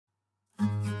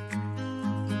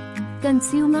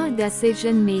Consumer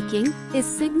decision-making is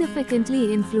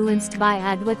significantly influenced by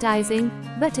advertising,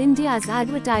 but India's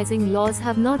advertising laws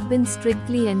have not been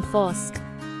strictly enforced.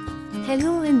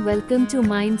 Hello and welcome to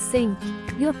MindSync,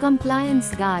 your compliance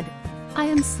guide. I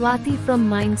am Swati from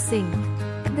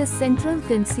MindSync. The Central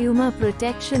Consumer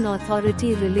Protection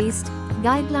Authority released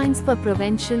guidelines for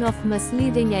prevention of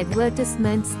misleading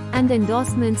advertisements and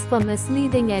endorsements for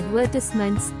misleading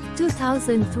advertisements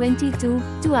 2022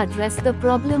 to address the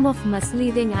problem of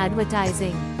misleading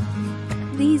advertising.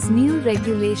 These new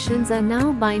regulations are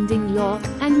now binding law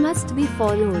and must be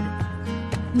followed.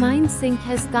 MindSync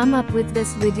has come up with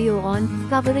this video on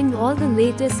covering all the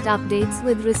latest updates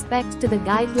with respect to the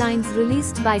guidelines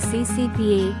released by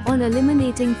CCPA on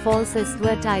eliminating false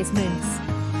advertisements.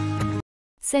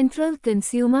 Central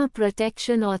Consumer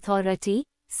Protection Authority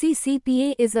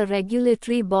 (CCPA) is a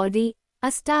regulatory body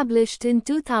established in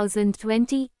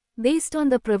 2020 based on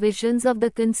the provisions of the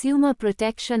Consumer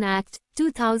Protection Act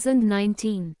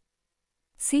 2019.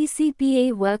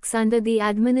 CCPA works under the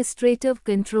administrative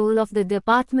control of the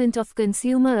Department of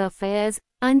Consumer Affairs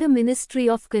under Ministry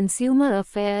of Consumer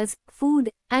Affairs, Food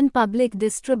and Public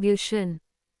Distribution.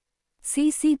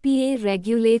 CCPA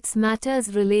regulates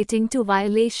matters relating to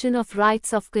violation of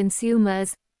rights of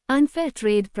consumers, unfair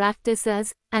trade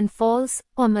practices, and false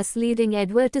or misleading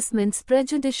advertisements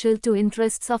prejudicial to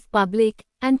interests of public,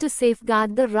 and to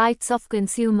safeguard the rights of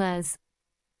consumers.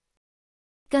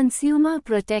 Consumer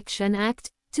Protection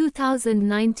Act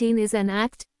 2019 is an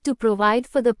act to provide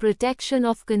for the protection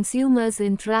of consumers'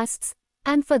 interests,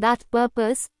 and for that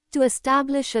purpose, to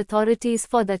establish authorities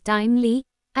for the timely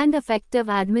and effective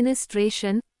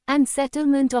administration and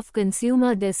settlement of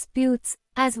consumer disputes,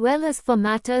 as well as for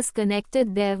matters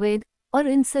connected therewith or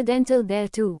incidental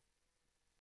thereto.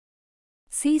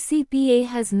 CCPA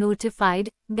has notified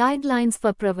guidelines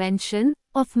for prevention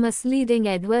of misleading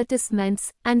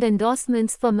advertisements and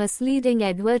endorsements for misleading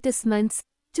advertisements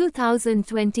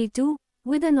 2022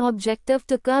 with an objective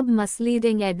to curb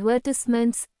misleading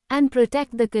advertisements and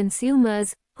protect the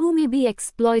consumers who may be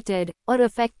exploited or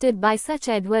affected by such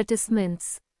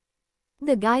advertisements.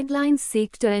 The guidelines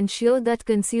seek to ensure that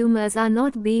consumers are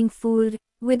not being fooled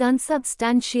with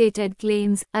unsubstantiated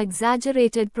claims,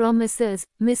 exaggerated promises,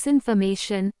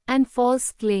 misinformation, and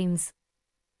false claims.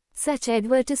 Such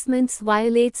advertisements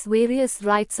violates various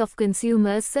rights of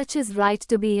consumers such as right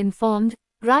to be informed,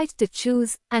 right to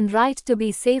choose, and right to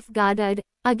be safeguarded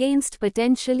against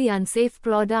potentially unsafe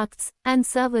products and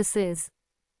services.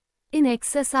 In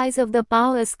exercise of the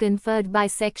powers conferred by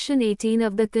Section 18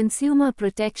 of the Consumer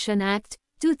Protection Act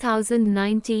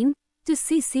 2019 to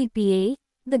CCPA,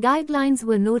 the guidelines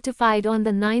were notified on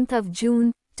the 9th of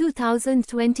June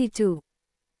 2022.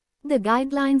 The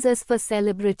guidelines are for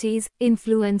celebrities,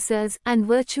 influencers, and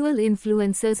virtual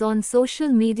influencers on social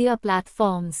media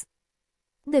platforms.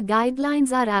 The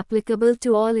guidelines are applicable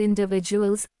to all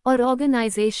individuals or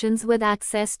organizations with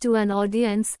access to an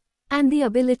audience and the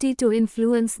ability to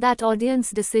influence that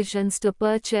audience decisions to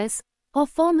purchase or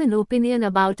form an opinion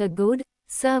about a good,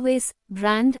 service,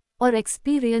 brand, or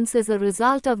experience as a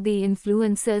result of the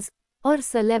influencer's or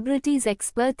celebrity's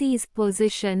expertise,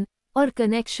 position, or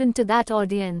connection to that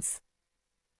audience.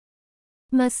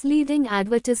 Misleading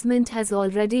advertisement has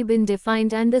already been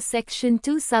defined under Section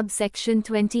 2 subsection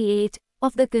 28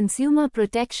 of the Consumer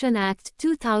Protection Act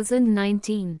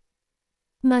 2019.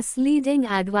 Misleading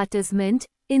advertisement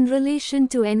in relation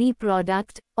to any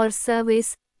product or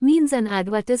service means an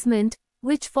advertisement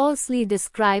which falsely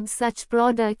describes such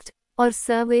product or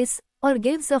service or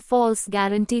gives a false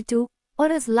guarantee to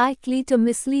or is likely to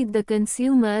mislead the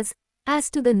consumers as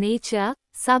to the nature,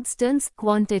 substance,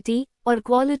 quantity, or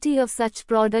quality of such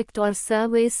product or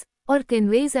service, or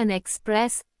conveys an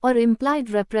express or implied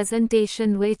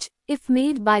representation which, if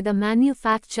made by the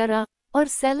manufacturer or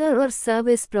seller or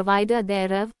service provider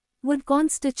thereof, would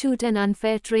constitute an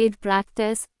unfair trade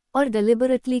practice, or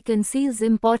deliberately conceals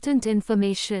important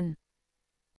information.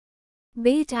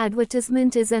 Bait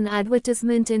advertisement is an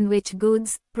advertisement in which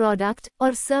goods, product,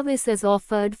 or service is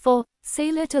offered for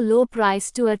sale at a low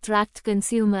price to attract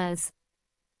consumers.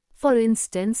 For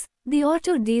instance, the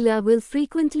auto dealer will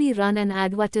frequently run an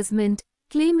advertisement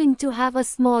claiming to have a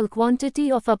small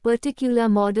quantity of a particular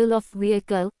model of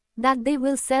vehicle that they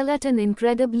will sell at an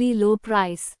incredibly low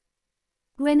price.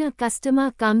 When a customer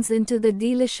comes into the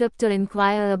dealership to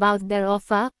inquire about their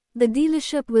offer, the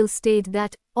dealership will state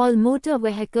that all motor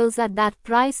vehicles at that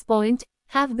price point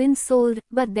have been sold,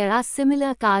 but there are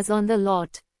similar cars on the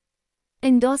lot.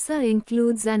 Endorser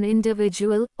includes an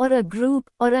individual or a group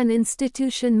or an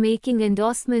institution making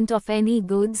endorsement of any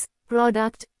goods,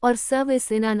 product, or service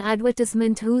in an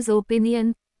advertisement whose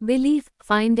opinion, belief,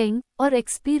 finding, or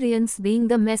experience being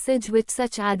the message which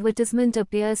such advertisement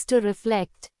appears to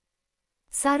reflect.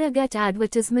 Surrogate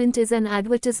advertisement is an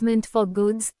advertisement for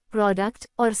goods, product,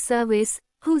 or service,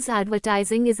 whose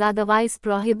advertising is otherwise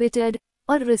prohibited,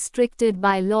 or restricted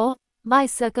by law, by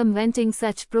circumventing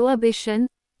such prohibition,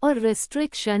 or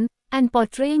restriction, and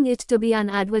portraying it to be an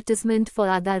advertisement for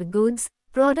other goods,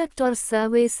 product or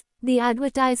service, the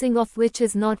advertising of which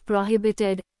is not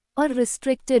prohibited, or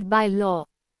restricted by law.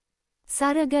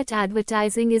 Surrogate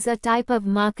advertising is a type of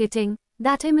marketing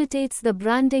that imitates the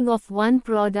branding of one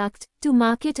product to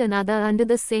market another under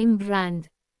the same brand.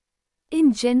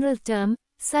 In general term,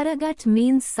 surrogate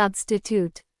means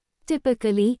substitute.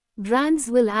 Typically, brands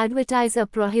will advertise a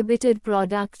prohibited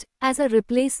product as a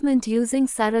replacement using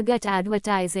surrogate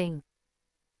advertising.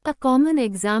 A common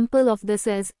example of this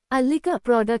is a liquor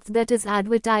product that is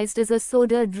advertised as a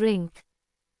soda drink.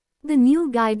 The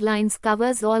new guidelines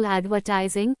covers all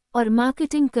advertising or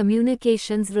marketing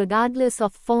communications regardless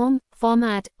of form,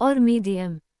 format, or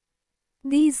medium.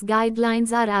 These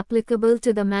guidelines are applicable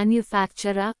to the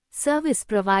manufacturer, service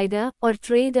provider, or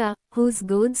trader whose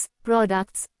goods,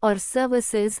 products, or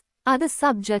services are the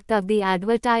subject of the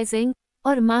advertising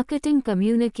or marketing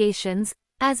communications,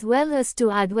 as well as to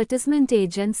advertisement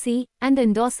agency and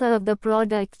endorser of the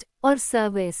product or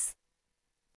service.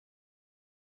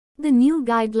 The new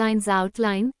guidelines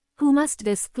outline who must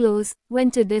disclose,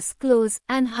 when to disclose,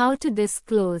 and how to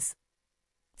disclose.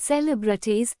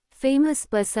 Celebrities, famous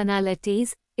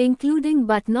personalities, including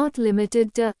but not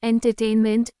limited to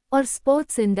entertainment or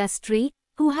sports industry,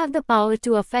 who have the power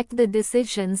to affect the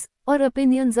decisions or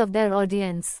opinions of their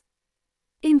audience.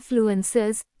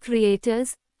 Influencers,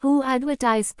 creators, who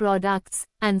advertise products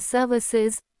and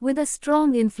services with a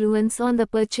strong influence on the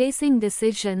purchasing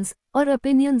decisions or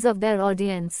opinions of their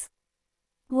audience.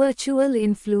 Virtual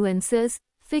influencers,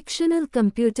 fictional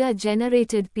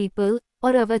computer-generated people,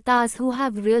 or avatars who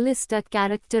have realistic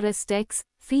characteristics,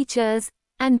 features,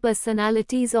 and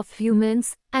personalities of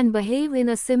humans, and behave in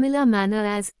a similar manner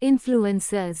as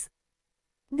influencers.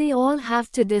 They all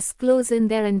have to disclose in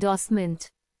their endorsement.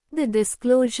 The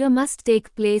disclosure must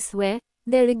take place where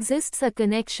there exists a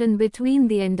connection between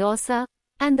the endorser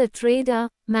and the trader,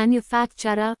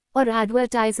 manufacturer, or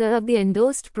advertiser of the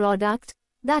endorsed product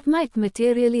that might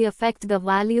materially affect the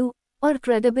value or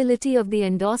credibility of the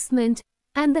endorsement,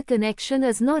 and the connection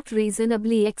is not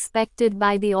reasonably expected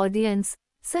by the audience.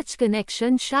 Such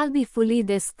connection shall be fully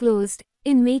disclosed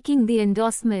in making the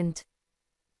endorsement.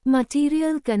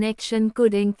 Material connection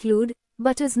could include,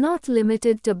 but is not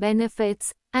limited to,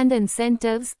 benefits and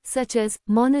incentives such as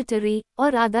monetary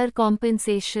or other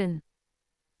compensation.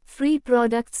 Free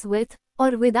products with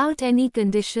or without any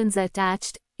conditions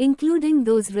attached, including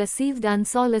those received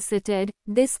unsolicited,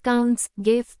 discounts,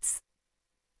 gifts,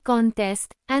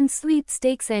 contest, and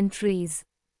sweepstakes entries.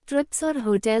 Trips or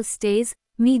hotel stays,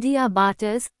 media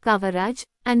barters, coverage,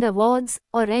 and awards,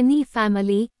 or any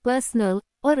family, personal,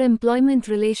 or employment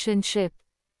relationship.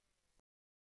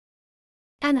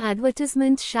 An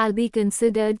advertisement shall be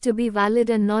considered to be valid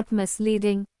and not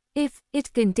misleading if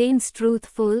it contains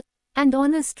truthful and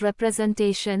honest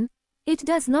representation. It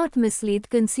does not mislead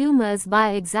consumers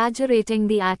by exaggerating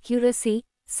the accuracy,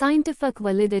 scientific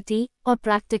validity, or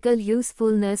practical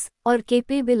usefulness, or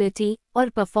capability, or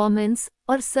performance,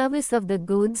 or service of the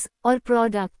goods or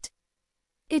product.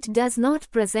 It does not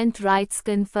present rights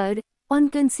conferred on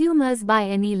consumers by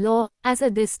any law as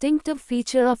a distinctive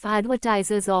feature of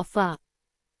advertisers' offer.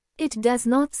 It does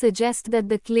not suggest that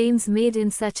the claims made in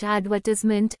such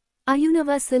advertisement are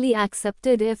universally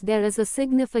accepted if there is a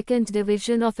significant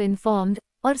division of informed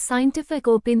or scientific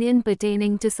opinion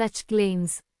pertaining to such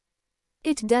claims.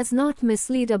 It does not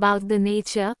mislead about the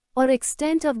nature or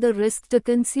extent of the risk to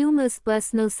consumers'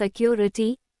 personal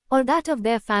security or that of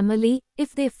their family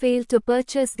if they fail to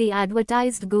purchase the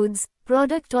advertised goods,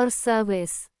 product or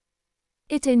service.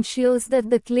 It ensures that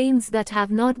the claims that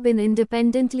have not been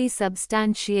independently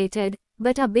substantiated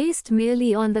but are based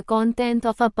merely on the content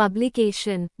of a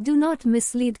publication do not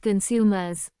mislead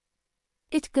consumers.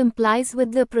 It complies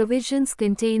with the provisions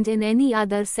contained in any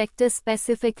other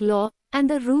sector-specific law and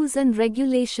the rules and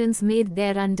regulations made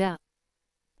thereunder.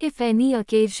 If any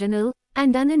occasional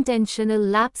and unintentional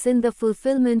lapse in the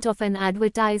fulfillment of an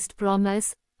advertised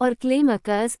promise or claim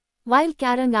occurs while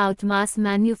carrying out mass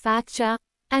manufacture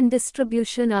and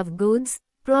distribution of goods,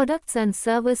 products and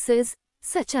services,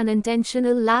 such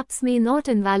unintentional lapse may not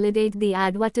invalidate the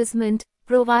advertisement,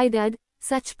 provided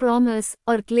such promise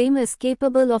or claim is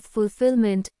capable of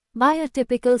fulfillment by a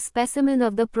typical specimen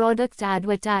of the product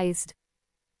advertised.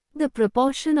 The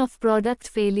proportion of product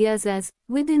failures is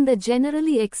within the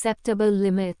generally acceptable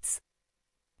limits.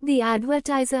 The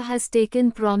advertiser has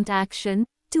taken prompt action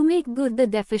to make good the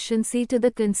deficiency to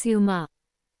the consumer.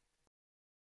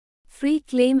 Free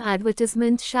claim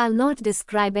advertisement shall not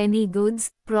describe any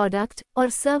goods, product, or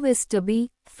service to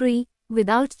be free,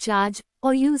 without charge,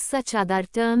 or use such other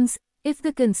terms, if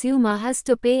the consumer has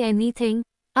to pay anything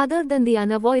other than the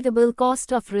unavoidable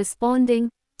cost of responding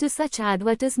to such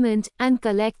advertisement and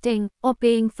collecting or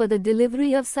paying for the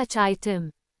delivery of such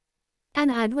item. An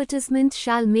advertisement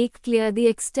shall make clear the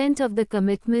extent of the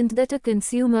commitment that a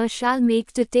consumer shall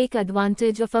make to take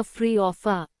advantage of a free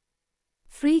offer.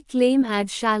 Free claim ad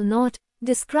shall not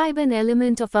describe an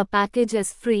element of a package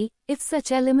as free, if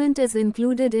such element is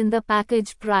included in the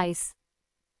package price.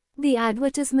 The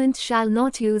advertisement shall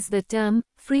not use the term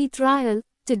free trial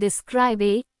to describe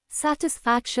a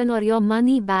satisfaction or your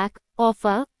money back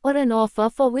offer, or an offer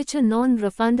for which a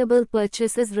non-refundable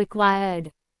purchase is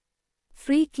required.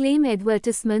 Free claim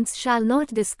advertisements shall not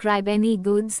describe any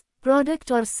goods, product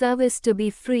or service to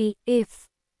be free, if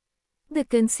the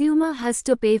consumer has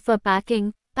to pay for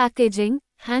packing, packaging,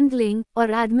 handling,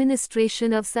 or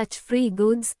administration of such free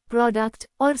goods, product,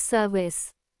 or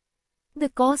service. The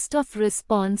cost of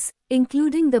response,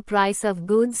 including the price of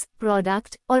goods,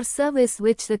 product, or service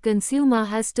which the consumer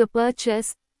has to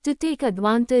purchase to take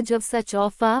advantage of such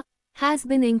offer, has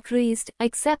been increased,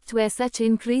 except where such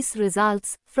increase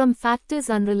results from factors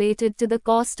unrelated to the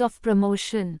cost of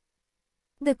promotion.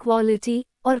 The quality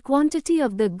or quantity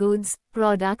of the goods,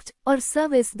 product, or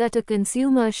service that a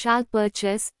consumer shall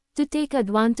purchase to take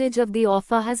advantage of the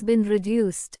offer has been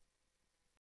reduced.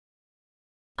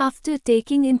 After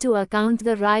taking into account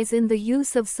the rise in the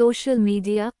use of social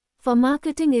media for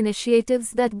marketing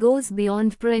initiatives that goes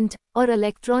beyond print or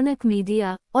electronic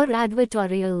media or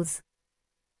advertorials,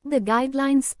 the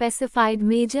guidelines specified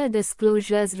major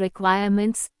disclosures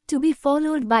requirements to be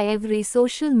followed by every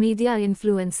social media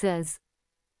influencers.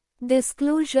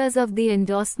 Disclosures of the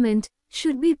endorsement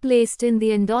should be placed in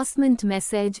the endorsement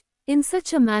message in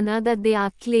such a manner that they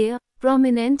are clear,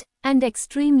 prominent, and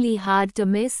extremely hard to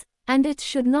miss, and it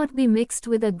should not be mixed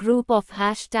with a group of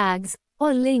hashtags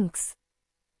or links.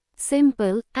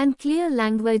 Simple and clear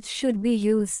language should be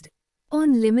used.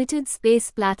 On limited space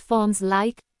platforms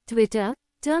like Twitter,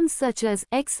 terms such as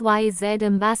XYZ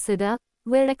ambassador,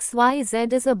 where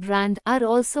XYZ is a brand, are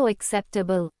also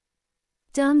acceptable.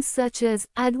 Terms such as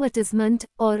advertisement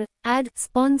or ad,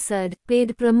 sponsored,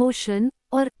 paid promotion,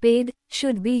 or paid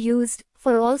should be used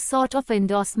for all sort of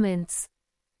endorsements.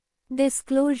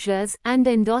 Disclosures and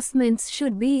endorsements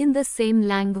should be in the same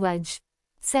language.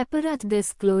 Separate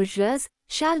disclosures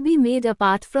shall be made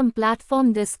apart from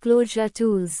platform disclosure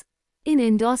tools. In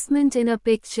endorsement in a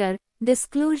picture,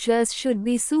 disclosures should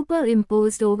be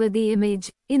superimposed over the image,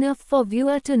 enough for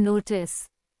viewer to notice.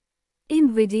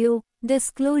 In video,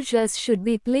 disclosures should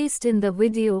be placed in the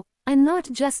video, and not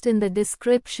just in the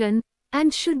description,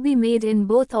 and should be made in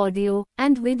both audio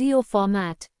and video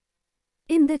format.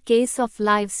 In the case of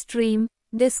live stream,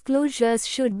 disclosures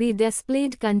should be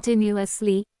displayed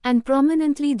continuously and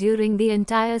prominently during the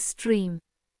entire stream.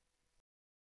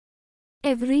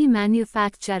 Every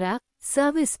manufacturer,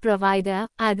 service provider,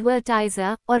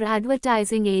 advertiser, or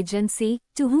advertising agency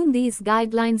to whom these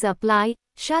guidelines apply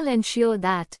shall ensure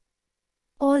that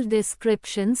all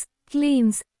descriptions,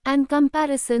 claims, and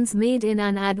comparisons made in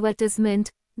an advertisement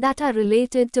that are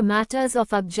related to matters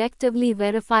of objectively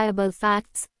verifiable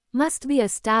facts must be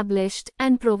established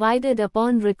and provided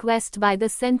upon request by the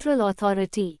central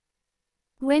authority.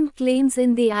 When claims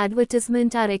in the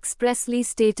advertisement are expressly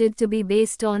stated to be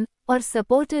based on or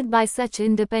supported by such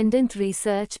independent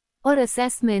research or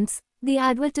assessments, the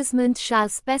advertisement shall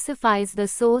specify the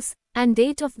source and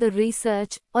date of the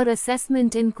research or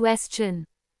assessment in question.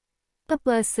 A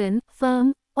person,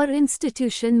 firm, or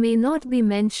institution may not be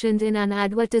mentioned in an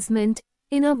advertisement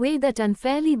in a way that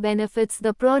unfairly benefits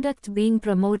the product being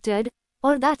promoted,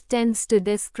 or that tends to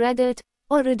discredit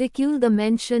or ridicule the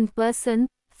mentioned person,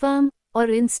 firm, or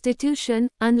institution,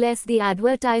 unless the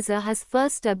advertiser has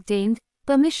first obtained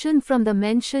permission from the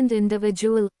mentioned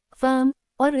individual, firm,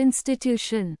 or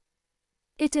institution.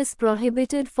 It is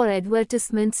prohibited for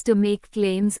advertisements to make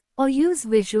claims or use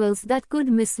visuals that could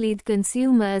mislead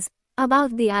consumers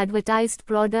about the advertised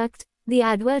product, the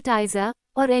advertiser,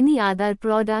 or any other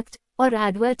product or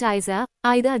advertiser,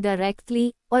 either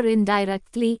directly or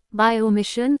indirectly, by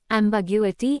omission,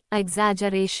 ambiguity,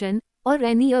 exaggeration, or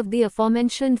any of the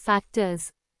aforementioned factors.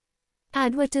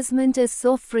 Advertisement is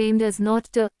so framed as not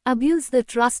to abuse the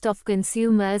trust of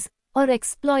consumers or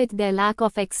exploit their lack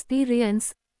of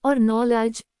experience or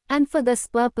knowledge, and for this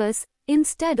purpose,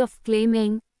 instead of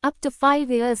claiming up to 5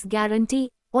 years guarantee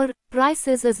or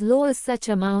prices as low as such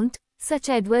amount, such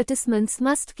advertisements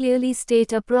must clearly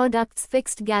state a product's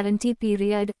fixed guarantee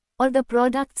period, or the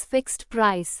product's fixed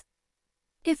price.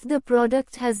 If the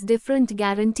product has different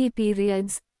guarantee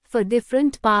periods for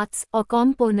different parts or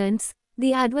components,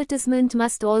 the advertisement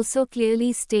must also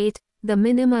clearly state the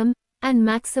minimum and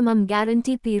maximum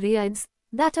guarantee periods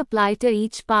that apply to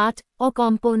each part or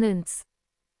components.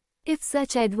 If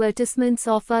such advertisements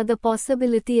offer the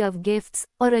possibility of gifts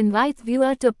or invite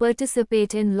viewer to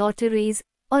participate in lotteries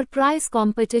or prize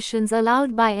competitions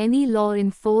allowed by any law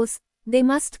in force, they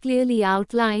must clearly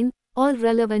outline all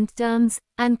relevant terms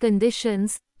and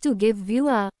conditions to give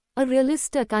viewer a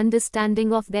realistic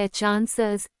understanding of their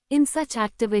chances in such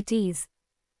activities.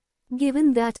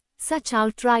 Given that such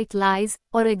outright lies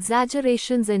or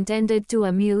exaggerations intended to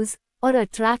amuse or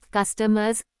attract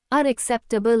customers are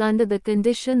acceptable under the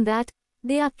condition that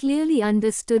they are clearly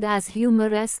understood as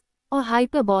humorous or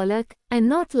hyperbolic and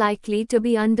not likely to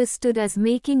be understood as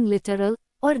making literal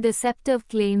or deceptive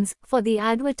claims for the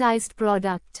advertised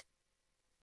product.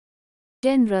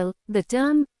 General, the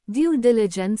term due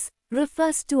diligence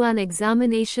refers to an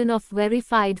examination of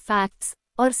verified facts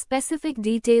or specific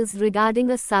details regarding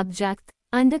a subject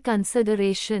under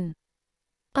consideration.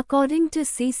 According to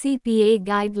CCPA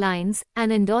guidelines,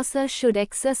 an endorser should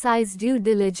exercise due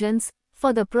diligence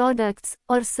for the products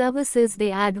or services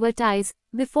they advertise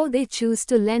before they choose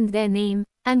to lend their name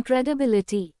and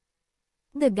credibility.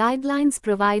 The guidelines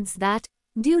provides that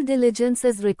due diligence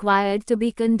is required to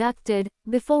be conducted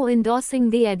before endorsing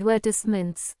the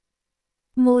advertisements.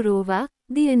 Moreover,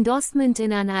 the endorsement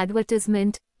in an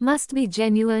advertisement must be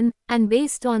genuine and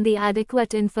based on the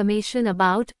adequate information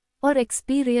about or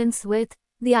experience with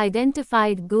the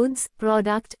identified goods,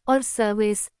 product, or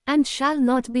service, and shall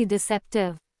not be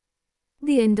deceptive.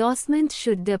 The endorsement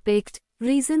should depict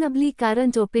reasonably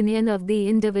current opinion of the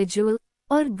individual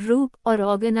or group or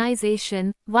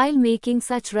organization while making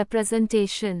such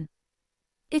representation.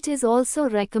 It is also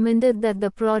recommended that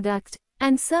the product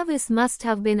and service must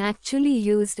have been actually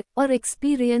used or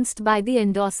experienced by the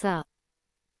endorser.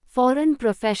 Foreign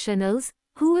professionals,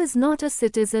 who is not a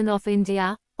citizen of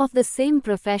India, of the same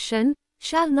profession,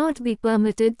 shall not be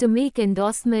permitted to make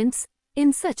endorsements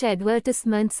in such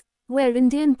advertisements where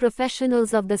Indian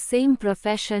professionals of the same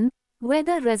profession,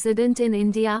 whether resident in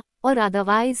India or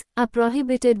otherwise, are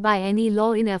prohibited by any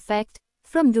law in effect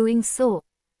from doing so.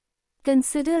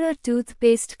 Consider a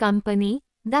toothpaste company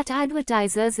that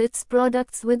advertises its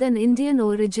products with an Indian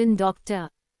origin doctor.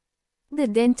 The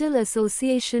Dental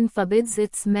Association forbids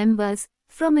its members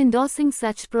from endorsing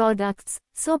such products,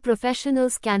 so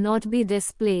professionals cannot be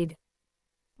displayed.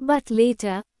 But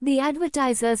later, the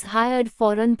advertisers hired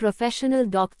foreign professional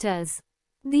doctors.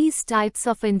 These types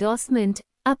of endorsement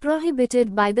are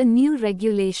prohibited by the new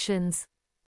regulations.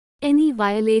 Any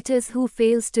violators who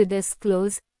fails to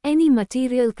disclose any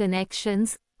material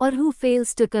connections or who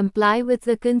fails to comply with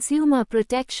the Consumer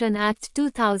Protection Act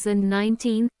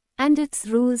 2019 and its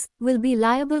rules will be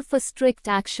liable for strict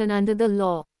action under the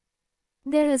law.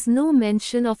 There is no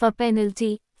mention of a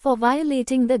penalty for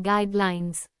violating the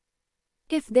guidelines.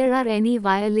 If there are any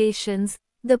violations,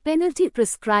 the penalty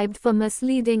prescribed for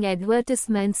misleading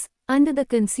advertisements under the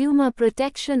Consumer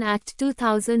Protection Act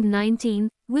 2019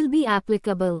 will be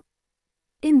applicable.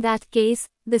 In that case,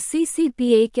 the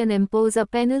CCPA can impose a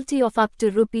penalty of up to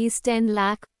Rs 10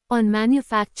 lakh on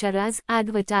manufacturers,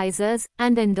 advertisers,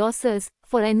 and endorsers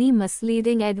for any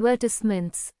misleading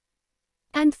advertisements.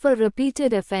 And for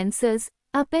repeated offences,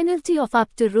 a penalty of up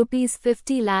to Rs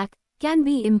 50 lakh can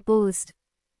be imposed.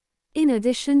 In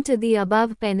addition to the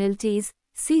above penalties,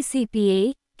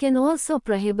 CCPA can also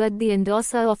prohibit the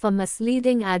endorser of a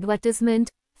misleading advertisement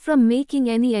from making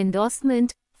any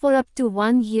endorsement for up to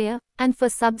 1 year, and for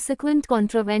subsequent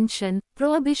contravention,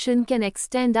 prohibition can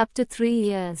extend up to 3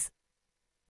 years.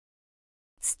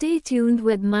 Stay tuned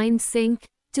with MindSync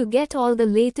to get all the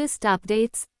latest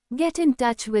updates. Get in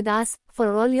touch with us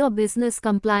for all your business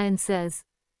compliances.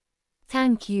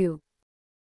 Thank you.